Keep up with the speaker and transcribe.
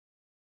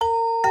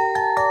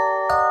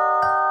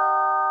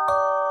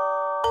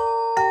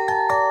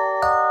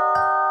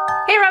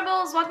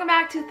dolls, welcome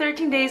back to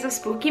 13 Days of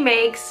Spooky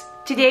Makes.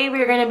 Today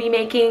we're going to be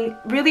making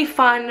really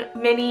fun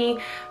mini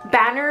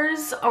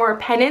banners or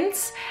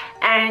pennants,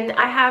 and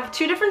I have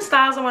two different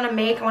styles I want to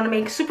make. I want to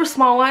make super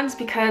small ones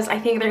because I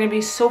think they're going to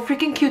be so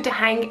freaking cute to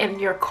hang in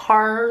your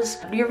car's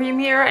rearview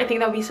mirror. I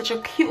think that would be such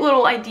a cute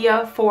little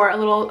idea for a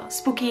little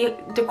spooky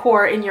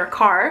decor in your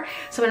car.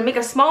 So I'm going to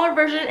make a smaller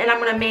version, and I'm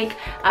going to make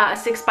a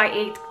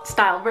 6x8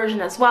 style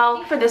version as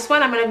well. For this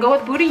one I'm going to go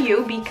with Booty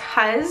U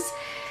because,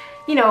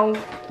 you know,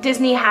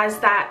 Disney has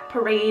that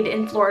parade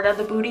in Florida,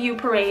 the Booty U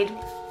parade.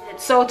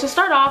 So to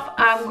start off,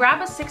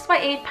 grab a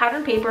 6x8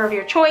 pattern paper of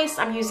your choice.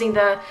 I'm using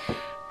the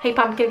Hey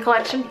Pumpkin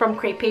collection from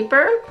Crepe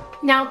Paper.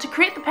 Now to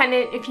create the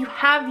pendant, if you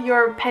have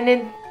your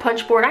pendant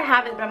punch board, I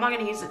have it, but I'm not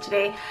going to use it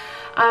today.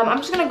 I'm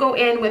just going to go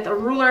in with a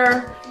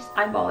ruler, just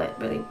eyeball it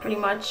really pretty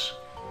much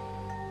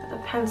with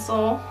a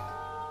pencil.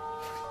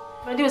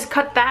 What I'm going to do is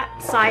cut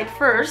that side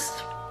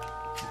first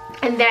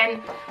and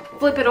then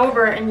flip it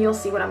over and you'll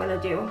see what I'm going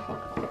to do.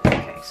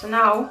 Okay, so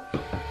now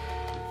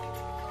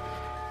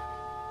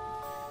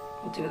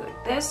we'll do it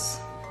like this.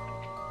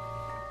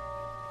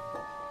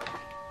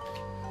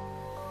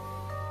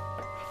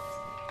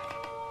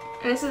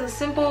 And this is a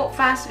simple,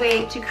 fast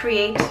way to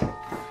create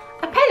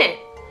a pennant.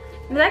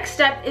 The next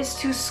step is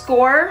to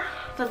score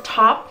the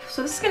top.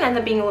 So this is gonna end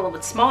up being a little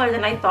bit smaller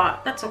than I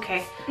thought. That's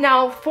okay.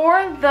 Now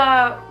for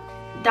the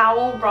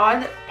dowel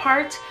rod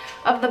part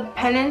of the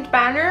pennant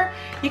banner,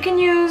 you can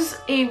use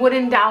a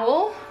wooden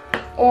dowel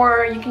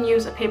or you can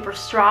use a paper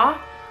straw.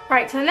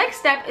 Alright, so the next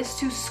step is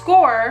to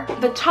score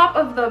the top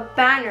of the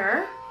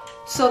banner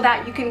so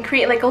that you can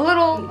create like a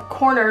little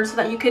corner so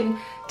that you can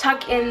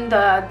tuck in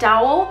the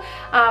dowel.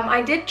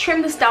 I did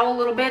trim this dowel a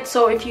little bit,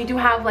 so if you do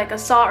have like a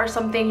saw or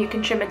something, you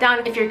can trim it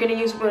down if you're going to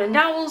use wooden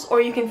dowels,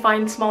 or you can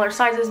find smaller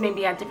sizes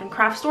maybe at different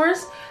craft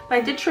stores. But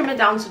I did trim it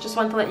down, so just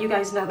wanted to let you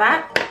guys know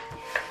that.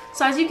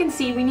 So as you can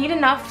see, we need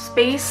enough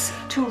space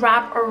to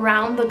wrap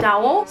around the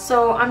dowel.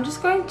 So I'm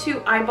just going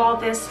to eyeball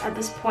this at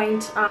this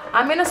point.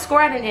 I'm going to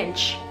score at 1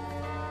 inch.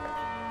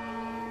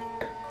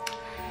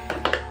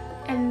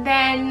 And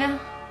then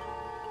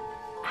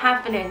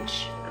 1/2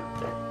 inch.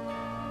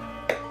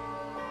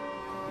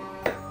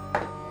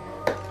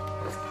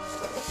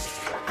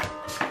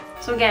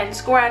 So again,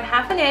 score at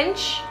 1/2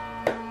 inch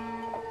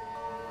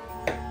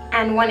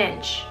and 1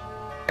 inch.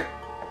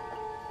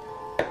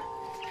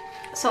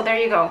 So there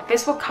you go.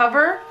 This will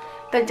cover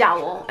the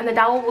dowel, and the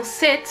dowel will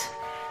sit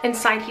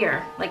inside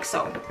here, like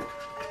so.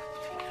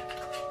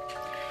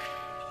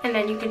 And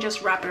then you can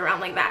just wrap it around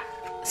like that.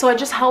 So it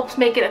just helps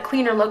make it a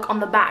cleaner look on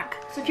the back.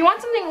 So if you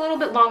want something a little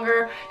bit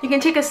longer, you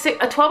can take a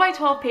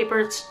 12x12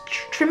 paper,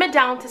 trim it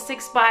down to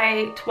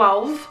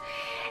 6x12,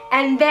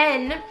 and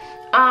then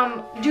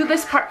do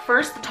this part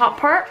first, the top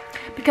part,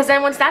 because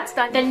then once that's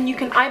done, then you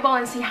can eyeball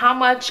and see how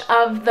much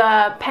of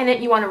the pennant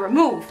you want to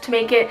remove to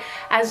make it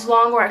as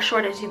long or as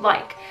short as you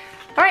like.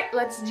 Alright,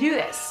 let's do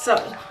this. So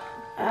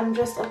I'm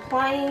just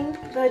applying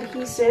the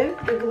adhesive,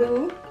 the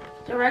glue,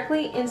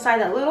 directly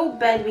inside that little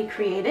bed we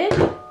created.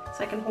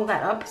 So I can hold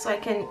that up so I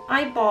can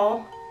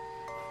eyeball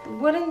the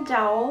wooden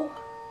dowel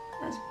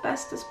as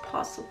best as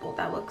possible.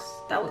 That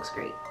looks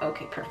great.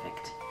 Okay,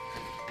 perfect.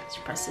 Let's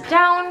press it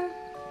down.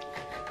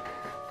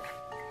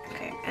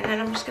 Okay, and then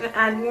I'm just gonna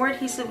add more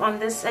adhesive on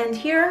this end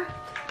here.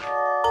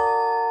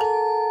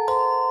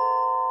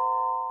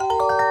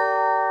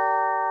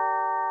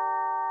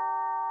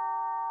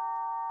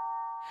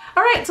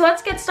 Alright, so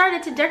let's get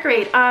started to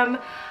decorate. I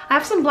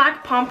have some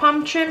black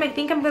pom-pom trim I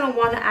think I'm going to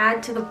want to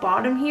add to the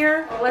bottom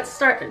here. Let's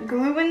start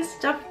gluing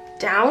stuff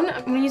down.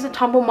 I'm going to use a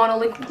Tombow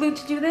monoliquid glue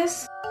to do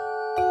this.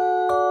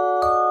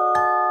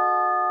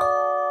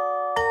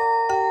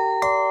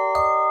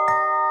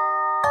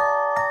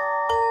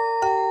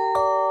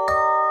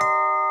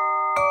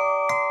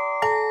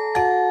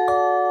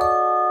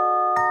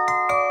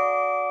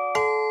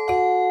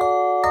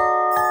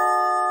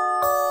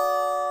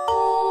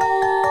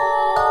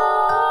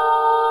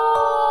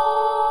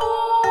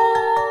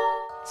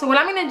 So what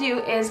I'm going to do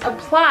is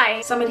apply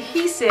some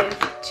adhesive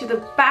to the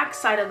back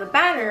side of the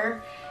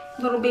banner,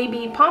 little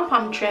baby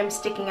pom-pom trim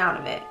sticking out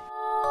of it.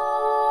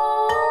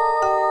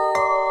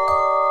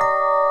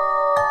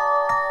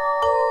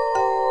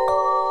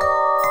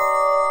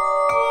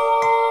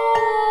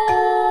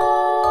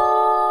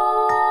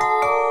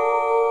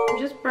 I'm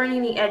just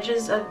burning the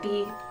edges of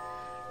the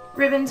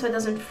ribbon so it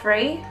doesn't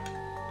fray.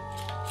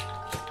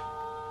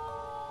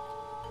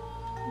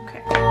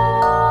 Okay.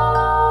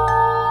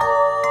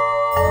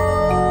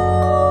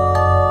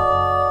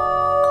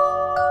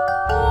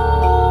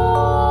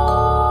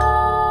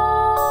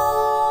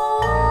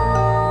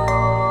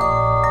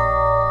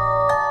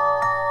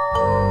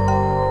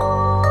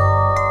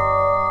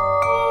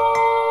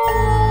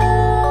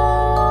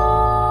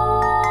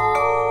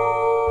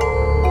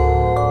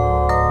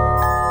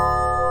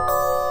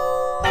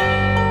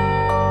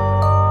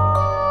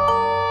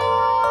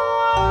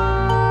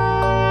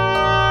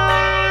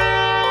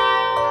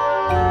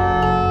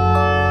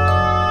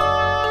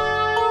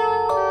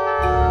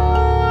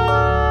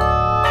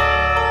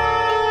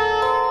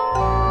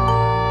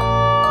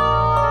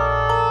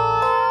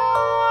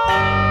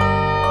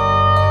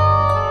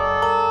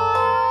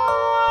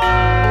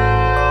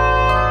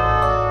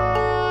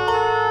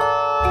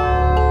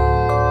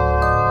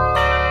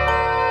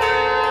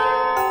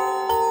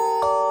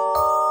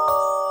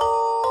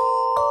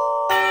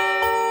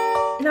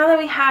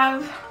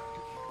 have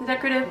the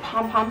decorative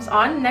pom-poms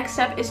on, next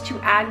step is to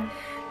add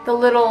the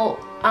little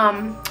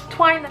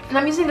twine. And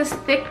I'm using this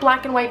thick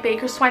black and white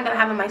baker's twine that I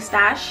have in my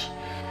stash.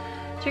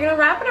 So you're gonna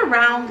wrap it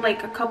around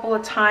like a couple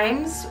of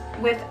times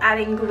with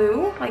adding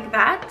glue like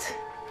that.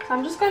 So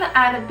I'm just gonna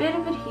add a bit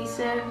of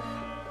adhesive,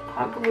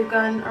 hot glue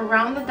gun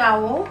around the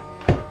dowel.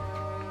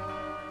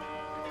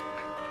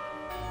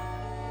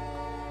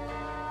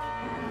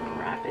 And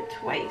wrap it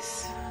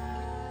twice.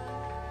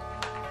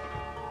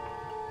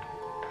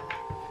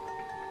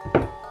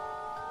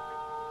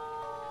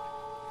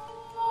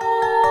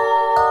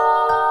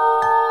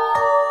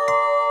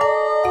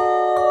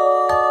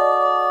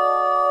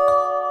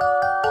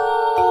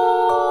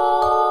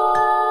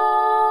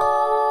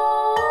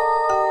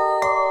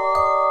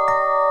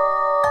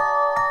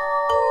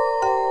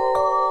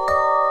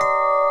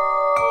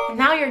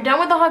 Now you're done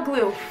with the hot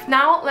glue.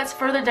 Now let's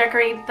further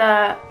decorate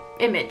the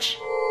image.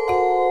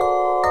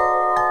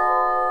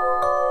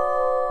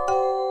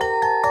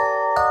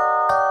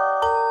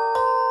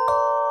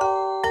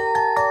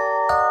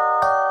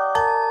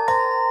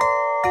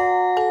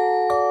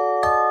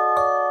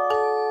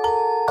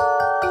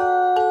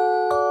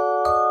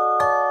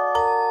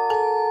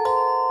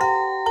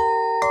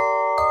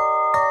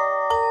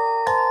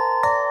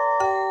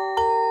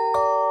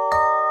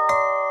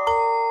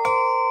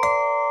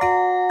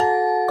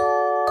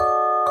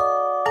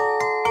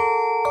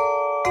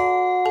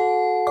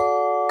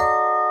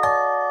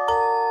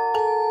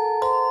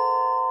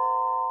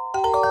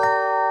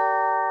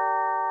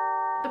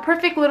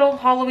 Perfect little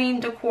Halloween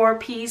decor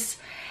piece,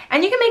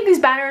 and you can make these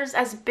banners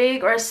as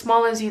big or as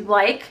small as you'd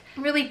like.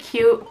 Really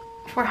cute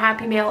for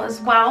Happy Mail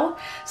as well.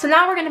 So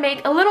now we're going to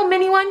make a little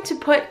mini one to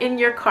put in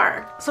your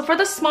car. So for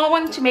the small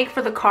one to make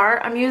for the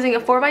car, I'm using a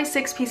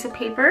 4x6 piece of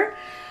paper,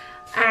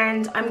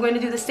 and I'm going to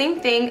do the same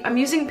thing. I'm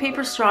using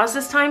paper straws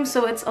this time,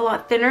 so it's a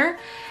lot thinner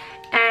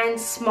and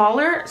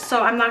smaller,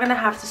 so I'm not going to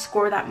have to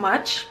score that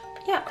much.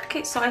 Yeah,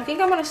 okay, so I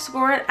think I'm going to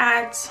score it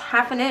at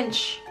 1/2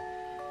 inch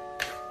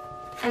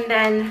and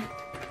then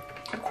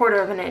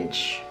 1/4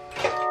 inch.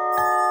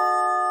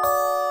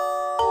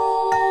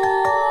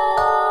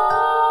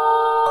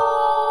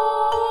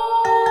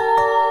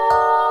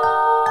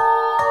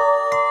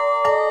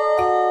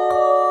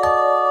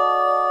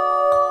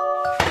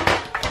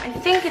 I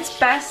think it's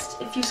best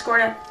if you score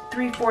it at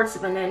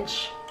 3/4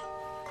 inch.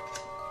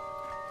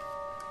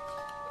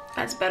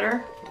 That's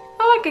better.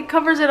 Oh look, it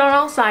covers it on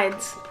all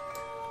sides.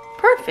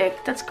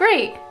 Perfect, that's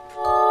great.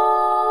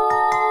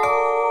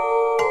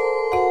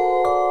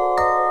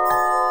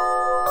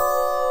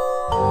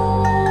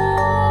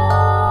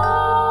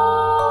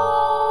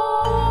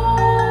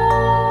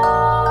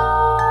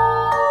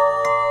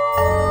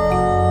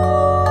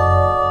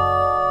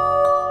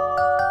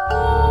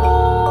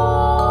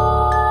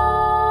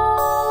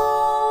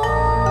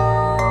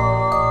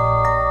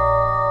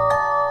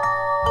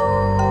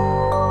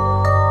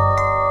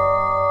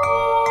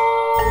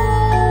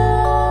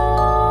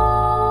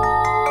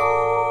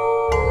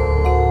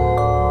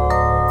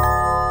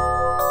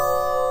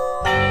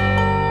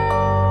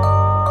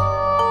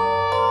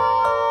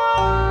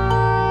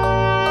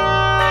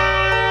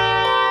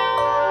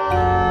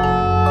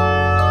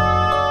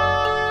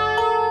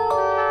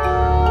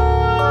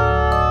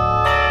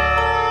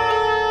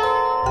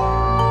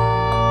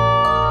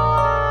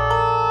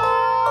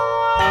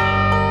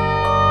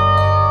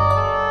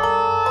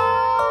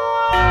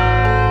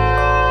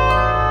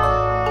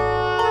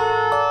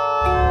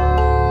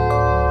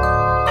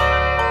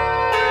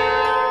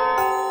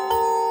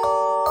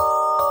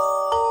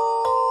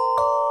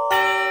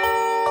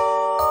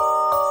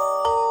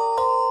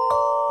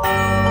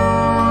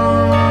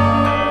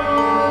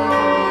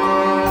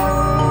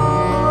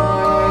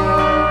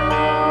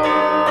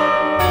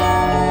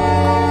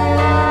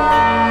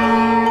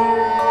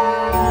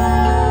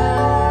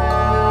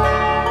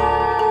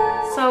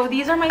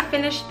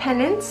 Finished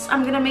pennants.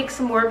 I'm gonna make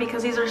some more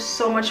because these are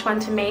so much fun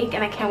to make,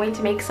 and I can't wait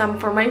to make some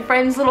for my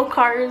friends' little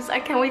cars. I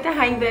can't wait to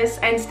hang this,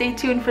 and stay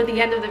tuned for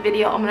the end of the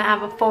video. I'm gonna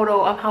have a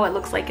photo of how it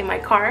looks like in my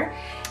car.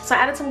 So I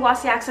added some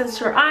glossy accents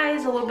to her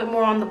eyes, a little bit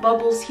more on the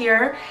bubbles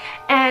here,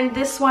 and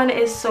this one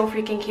is so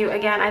freaking cute.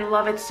 Again, I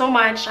love it so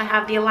much. I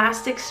have the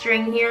elastic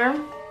string here.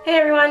 Hey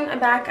everyone, I'm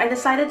back. I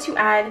decided to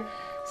add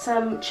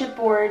some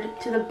chipboard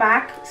to the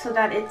back so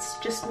that it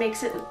just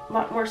makes it a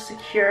lot more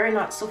secure and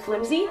not so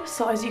flimsy.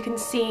 So as you can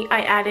see,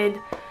 I added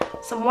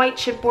some white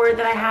chipboard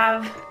that I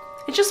have.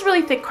 It's just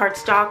really thick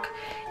cardstock.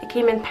 It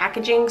came in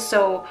packaging,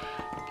 so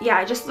yeah,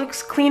 it just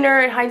looks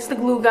cleaner. It hides the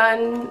glue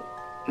gun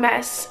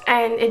mess,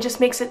 and it just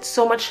makes it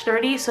so much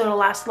sturdy, so it'll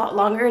last a lot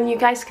longer. And you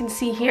guys can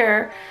see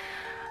here,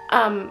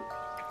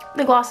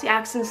 the glossy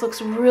accents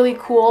looks really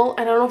cool.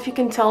 I don't know if you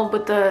can tell,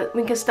 but the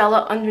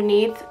Winkestella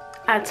underneath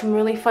add some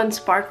really fun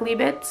sparkly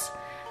bits.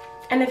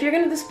 And if you're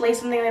going to display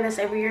something like this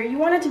every year, you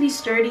want it to be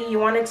sturdy, you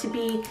want it to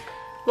be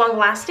long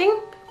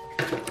lasting.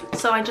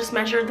 So I just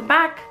measured the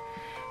back,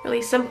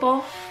 really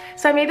simple.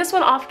 So I made this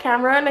one off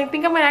camera, and I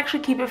think I might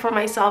actually keep it for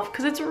myself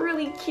because it's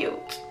really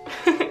cute.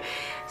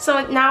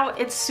 So now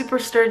it's super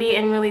sturdy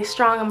and really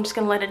strong. I'm just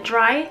gonna let it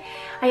dry.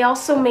 I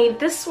also made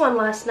this one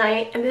last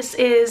night, and this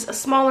is a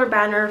smaller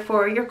banner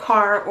for your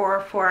car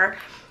or for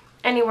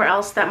anywhere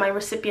else that my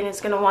recipient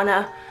is gonna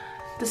wanna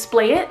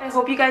display it. I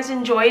hope you guys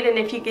enjoyed, and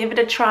if you give it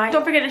a try,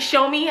 don't forget to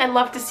show me. I'd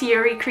love to see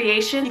your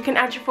recreation. You can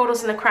add your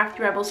photos in the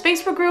Crafty Rebels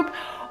Facebook group,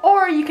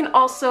 or you can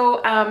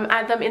also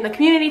add them in the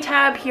community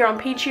tab here on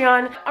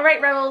Patreon. Alright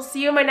Rebels,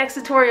 see you in my next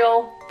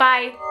tutorial.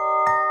 Bye!